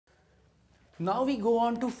Now we go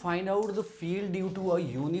on to find out the field due to a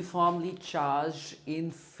uniformly charged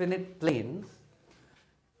infinite plane.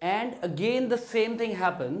 And again the same thing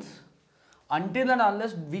happens. Until and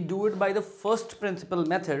unless we do it by the first principle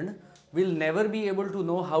method, we'll never be able to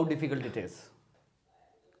know how difficult it is.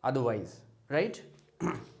 Otherwise, right?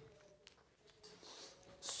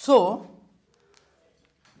 So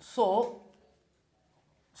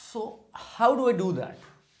how do I do that?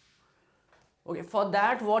 Okay, for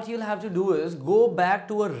that what you'll have to do is go back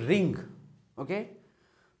to a ring. Okay,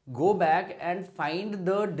 go back and find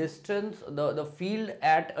the distance, the field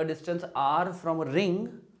at a distance r from a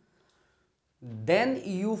ring. Then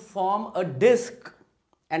you form a disk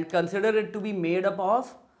and consider it to be made up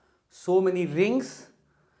of so many rings,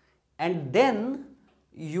 and then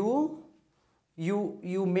you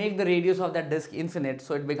make the radius of that disk infinite,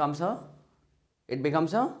 so it becomes a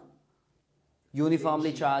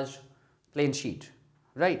uniformly charged plane sheet,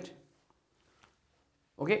 right?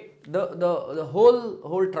 Okay, the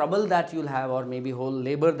whole trouble that you'll have, or maybe whole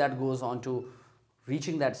labor that goes on to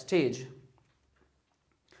reaching that stage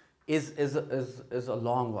is a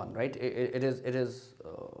long one, right? It is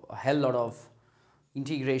a hell lot of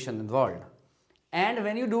integration involved, and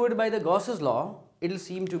when you do it by the Gauss's law, it will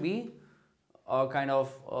seem to be a kind of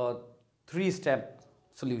a three-step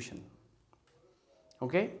solution.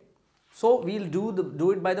 Okay, so we'll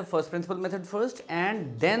do it by the first principle method first,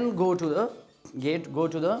 and then go to the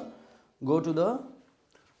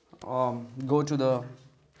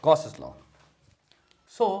Gauss's law.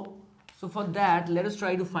 So for that, let us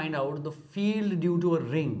try to find out the field due to a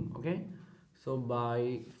ring. Okay, so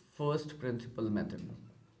by first principle method,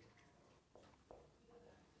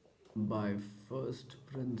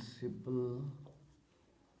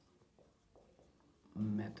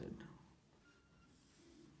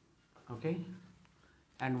 okay,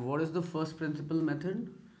 and what is the first principle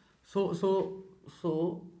method?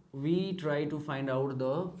 So we try to find out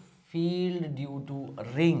the field due to a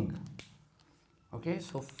ring. Okay,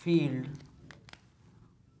 so field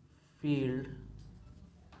due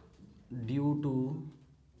to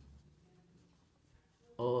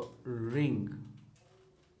a ring.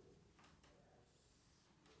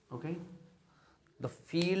 Okay, the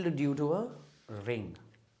field due to a ring.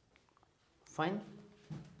 Fine.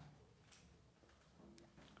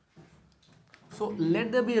 So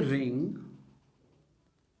let there be a ring.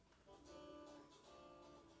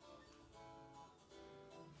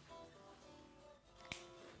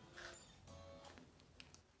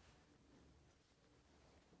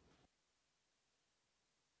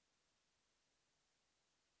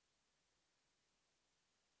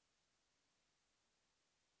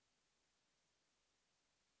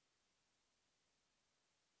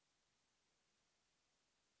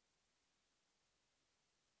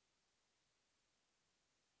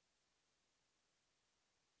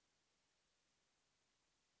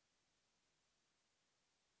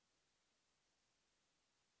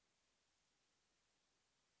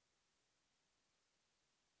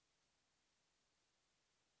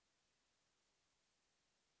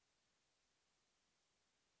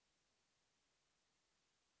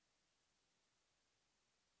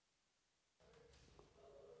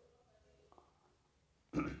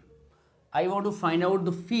 I want to find out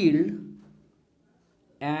the field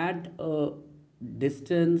at a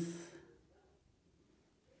distance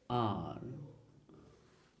r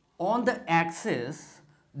on the axis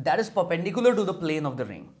that is perpendicular to the plane of the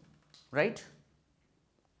ring, right?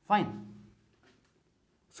 Fine.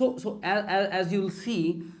 So as you will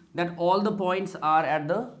see that all the points are at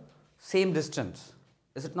the same distance,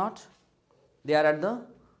 is it not? They are at the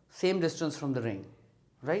same distance from the ring,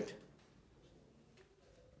 right?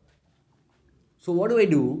 So what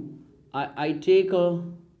do? I take a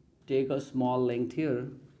small length here,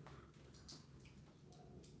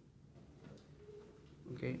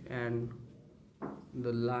 okay, and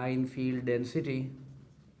the line field density,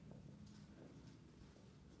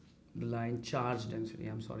 the line charge density,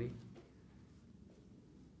 I'm sorry,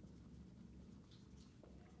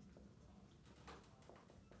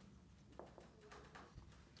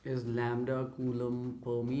 is lambda coulomb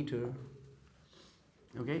per meter.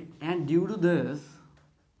 Okay, and due to this,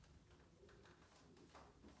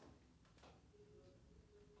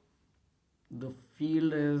 the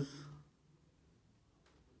field is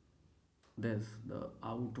this, the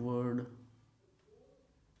outward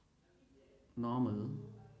normal,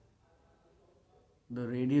 the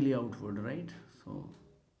radially outward, right? So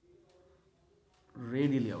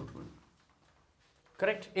radially outward,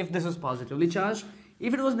 correct, if this is positively charged.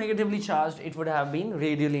 If it was negatively charged, it would have been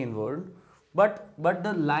radially inward. But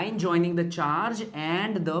the line joining the charge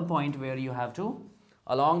and the point where you have to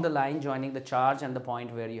along the line joining the charge and the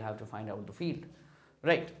point where you have to find out the field,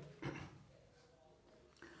 right?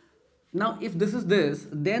 Now if this is this,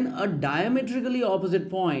 then a diametrically opposite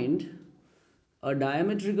point will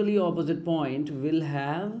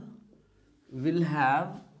have will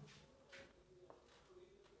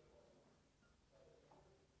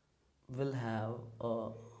have a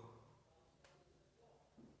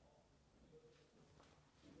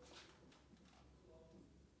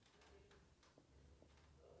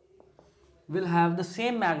will have the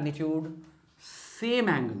same magnitude, same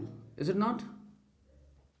angle, is it not?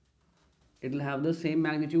 It will have the same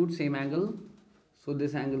magnitude, same angle. So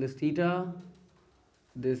this angle is theta,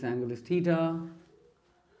 this angle is theta,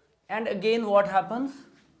 and again what happens?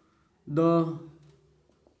 The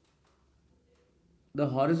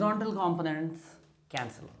horizontal components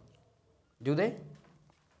cancel. Do they?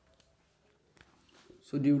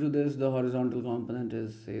 So due to this, the horizontal component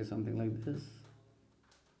is, say, something like this.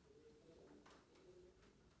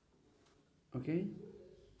 Okay,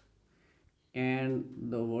 and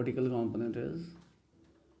the vertical component is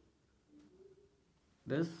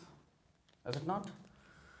this, is it not?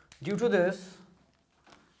 Due to this,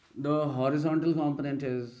 the horizontal component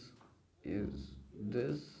is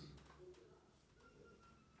this,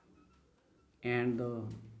 and the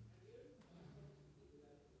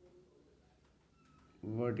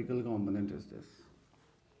vertical component is this.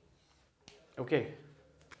 Okay.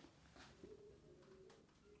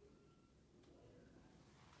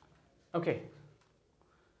 Okay,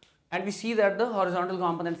 and we see that the horizontal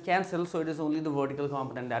components cancel, so it is only the vertical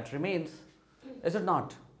component that remains, is it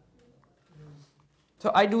not?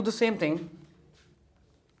 So I do the same thing.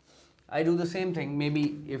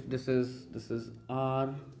 Maybe if this is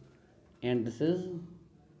R and this is,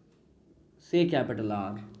 say, capital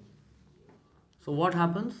R. So what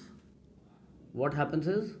happens? What happens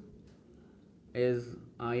is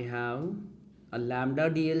I have a lambda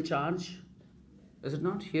dl charge, is it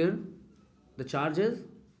not? Here the charge is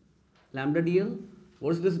lambda dl.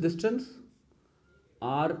 What is this distance?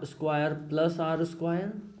 R square plus R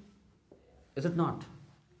square, is it not?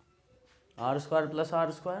 R square plus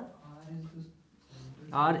R square.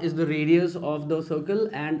 R is the radius of the circle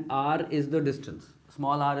and R is the distance.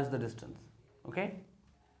 Small r is the distance. Okay.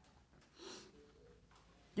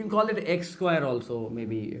 You can call it x square also,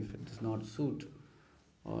 maybe, if it does not suit.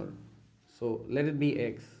 Or so let it be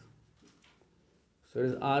x. So it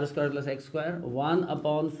is r square plus x square, 1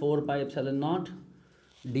 upon 4 pi epsilon naught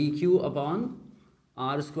dq upon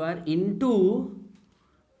r square into,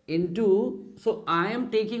 so I am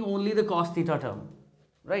taking only the cos theta term,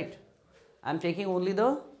 right? I am taking only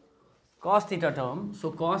the cos theta term.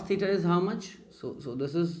 So cos theta is how much? So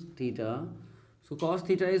this is theta. So cos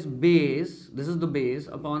theta is base, this is the base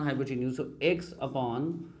upon hypotenuse. So x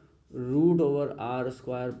upon root over r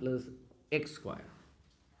square plus x square.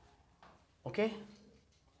 Okay?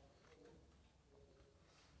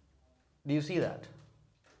 Do you see that?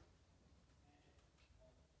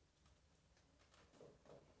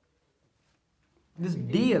 This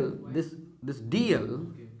dl, this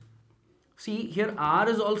dl, see here r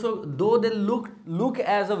is also, though they look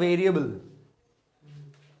as a variable.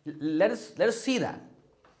 Let us see that.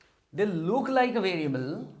 They look like a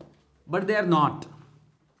variable, but they are not.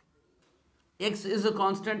 X is a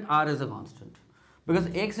constant, r is a constant. Because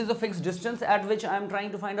x is a fixed distance at which I am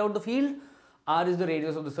trying to find out the field, r is the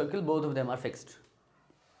radius of the circle, both of them are fixed.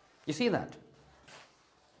 You see that?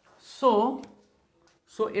 So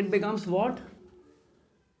it becomes what?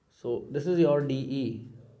 So this is your dE.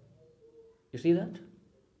 You see that?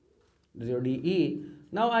 This is your dE.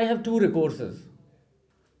 Now I have two recourses.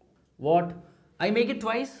 What? I make it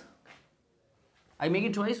twice.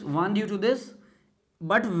 One due to this.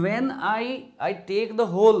 But when I take the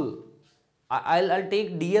whole, I'll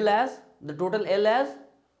take dl as, the total L as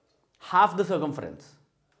half the circumference.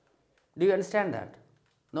 Do you understand that?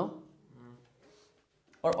 No?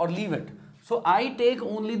 Or leave it. So I take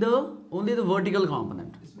only the vertical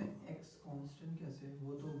component.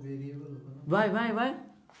 Why?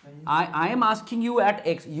 I am asking you at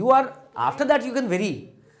x. You are, after that you can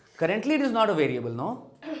vary. Currently it is not a variable,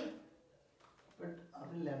 no? But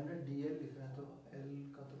lambda dl लिखा है तो L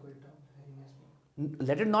का तो कोई term है ही नहीं इसमें.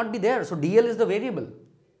 Let it not be there. So dl is the variable.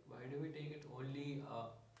 Why do we take it only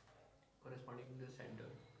corresponding to the center?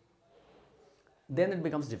 Then it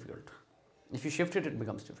becomes difficult. If you shift it, it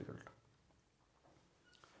becomes difficult.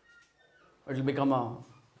 It will become a,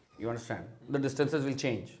 you understand, the distances will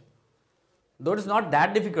change. Though it is not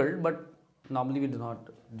that difficult, but normally we do not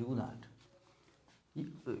do that.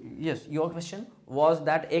 Yes, your question was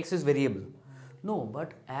that x is variable. No,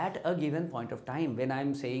 but at a given point of time, when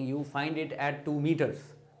I'm saying you find it at 2 meters,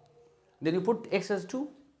 then you put x as 2.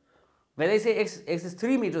 When I say x is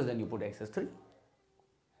 3 meters, then you put x as 3.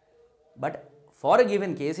 But for a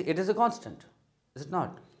given case, it is a constant, is it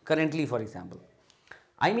not? Currently, for example,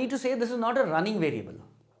 I mean to say this is not a running variable.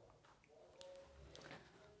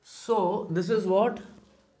 So this is what,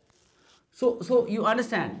 so you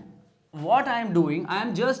understand what I am doing. I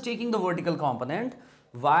am just taking the vertical component.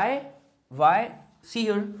 Why? See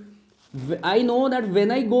here, I know that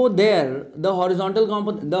when I go there, the horizontal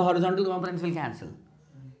components will cancel.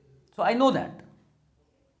 So I know that.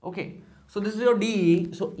 Okay. So this is your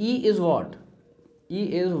dE. So E is what?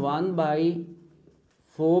 E is 1 by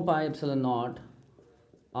 4 pi epsilon naught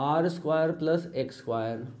r square plus x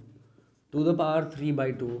square to the power 3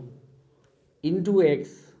 by 2 into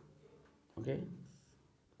x, okay,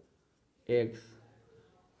 x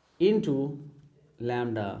into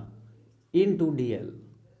lambda into dl,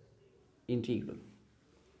 integral,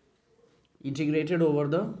 integrated over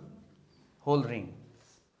the whole ring.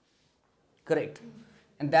 Correct.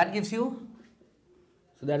 And that gives you,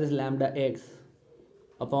 so that is lambda x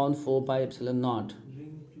upon 4 pi epsilon naught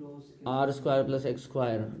Ring close. r square plus x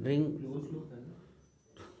square. Ring Close loop है ना?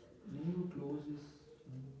 Ring close is.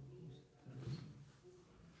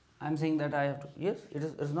 I'm saying that I have to, yes, it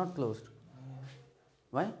is not closed.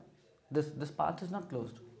 Why? This path is not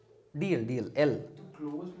closed. dl L. तो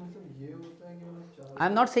close मतलब ये होता है कि मतलब चार.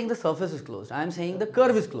 I'm not saying the surface is closed. I am saying the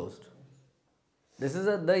curve is closed. This is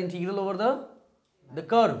the integral over the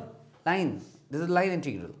curve line. This is line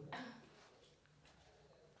integral.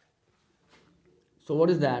 So what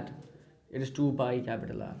is that? It is 2 pi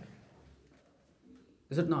capital R.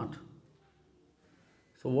 Is it not?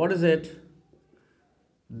 So what is it?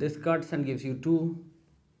 This cuts and gives you 2,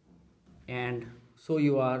 and so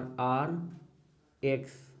you are r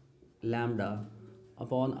x lambda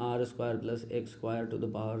upon r square plus x square to the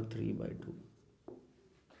power 3 by 2.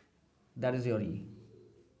 That is your E. E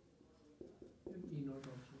not also.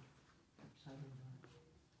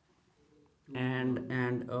 And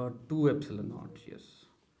 2 epsilon naught, yes.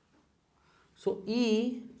 So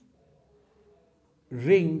E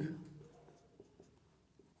ring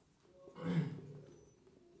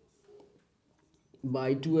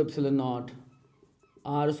by 2 epsilon naught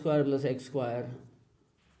r square plus x square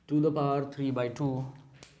to the power 3 by 2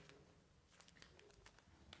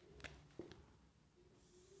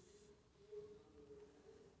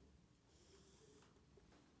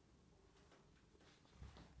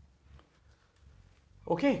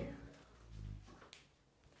 okay.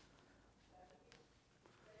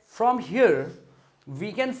 From here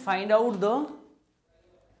we can find out the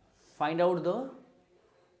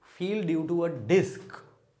field due to a disk.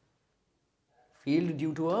 Field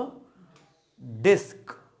due to a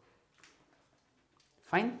disk.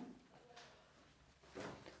 Fine.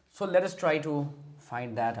 So let us try to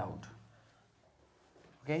find that out.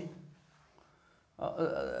 Okay.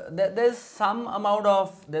 There's some amount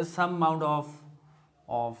of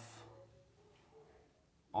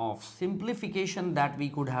simplification that we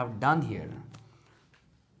could have done here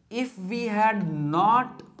if we had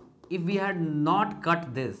not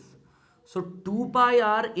cut this. So 2 pi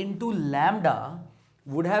r into lambda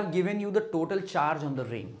would have given you the total charge on the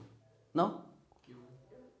ring. No?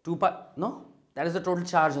 2 pi, no? That is the total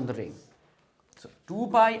charge on the ring. So 2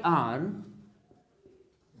 pi r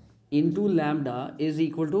into lambda is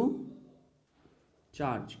equal to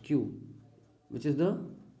charge q, which is the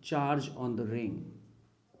charge on the ring.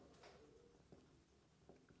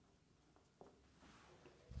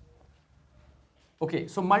 Okay,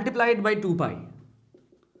 so multiplied by 2 pi.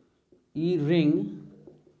 E ring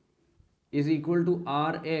is equal to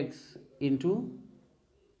Rx into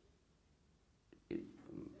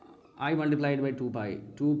I multiplied by 2 pi.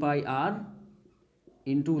 2 pi R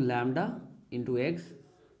into lambda into x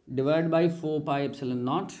divided by 4 pi epsilon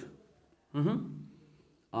naught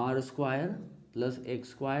R square plus x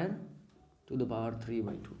square to the power 3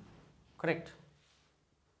 by 2. Correct?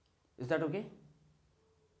 Is that okay?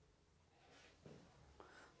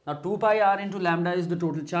 Now 2 pi r into lambda is the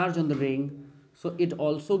total charge on the ring, so it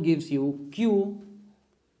also gives you q,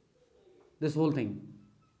 this whole thing,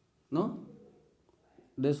 no?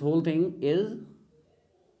 This whole thing is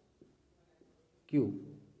q,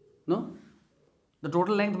 no? The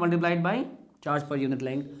total length multiplied by charge per unit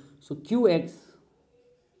length, so qx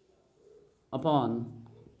upon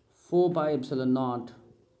 4 pi epsilon naught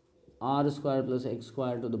r square plus x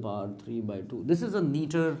square to the power 3 by 2. This is a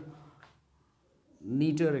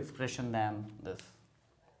neater expression than this.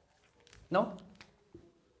 No?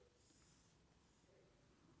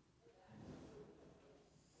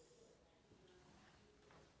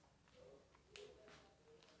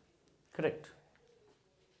 Correct.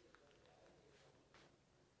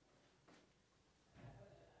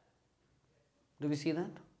 Do we see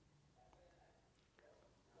that?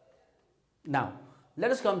 Now,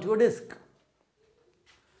 let us come to a disk.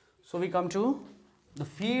 So we come to the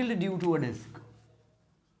field due to a disk.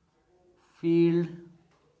 Field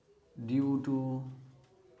due to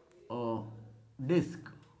a disk.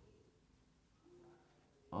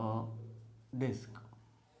 A disk.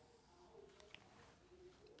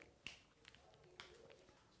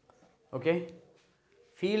 Okay?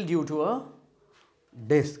 Field due to a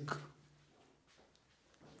disk.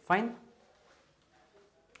 Fine?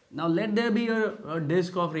 Now let there be a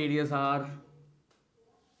disk of radius r.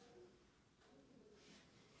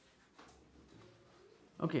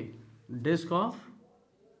 Okay, disk of,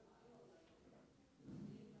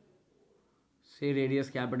 say, radius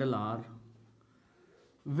capital R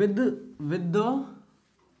with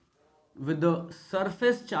the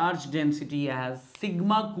surface charge density as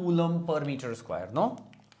sigma coulomb per meter square. No?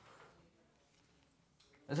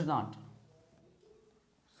 Is it not?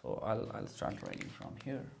 So I'll start writing from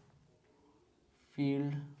here.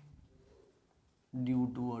 Field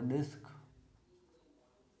due to a disk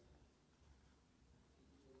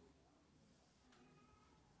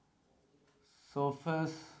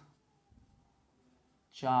surface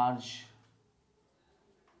charge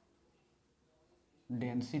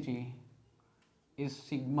density is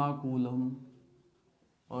sigma coulomb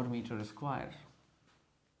per meter square.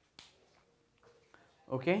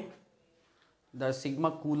 Okay, the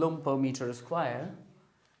sigma coulomb per meter square.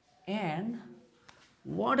 And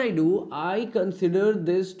what I do, I consider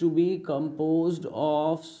this to be composed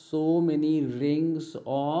of so many rings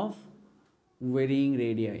of varying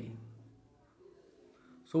radii.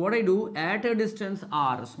 So what I do, at a distance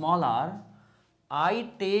r, small r,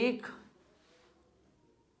 I take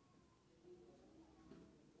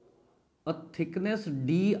a thickness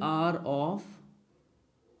dr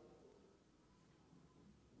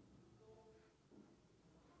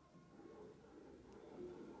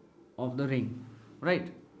of the ring,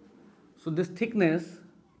 right? So this thickness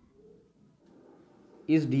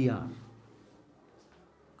is dr.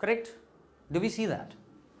 Correct? Do we see that?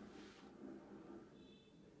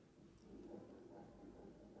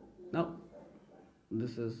 Now,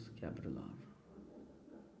 this is capital R.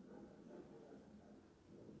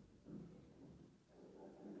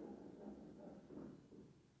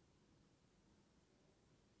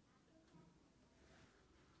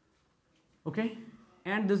 Okay,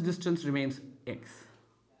 and this distance remains x.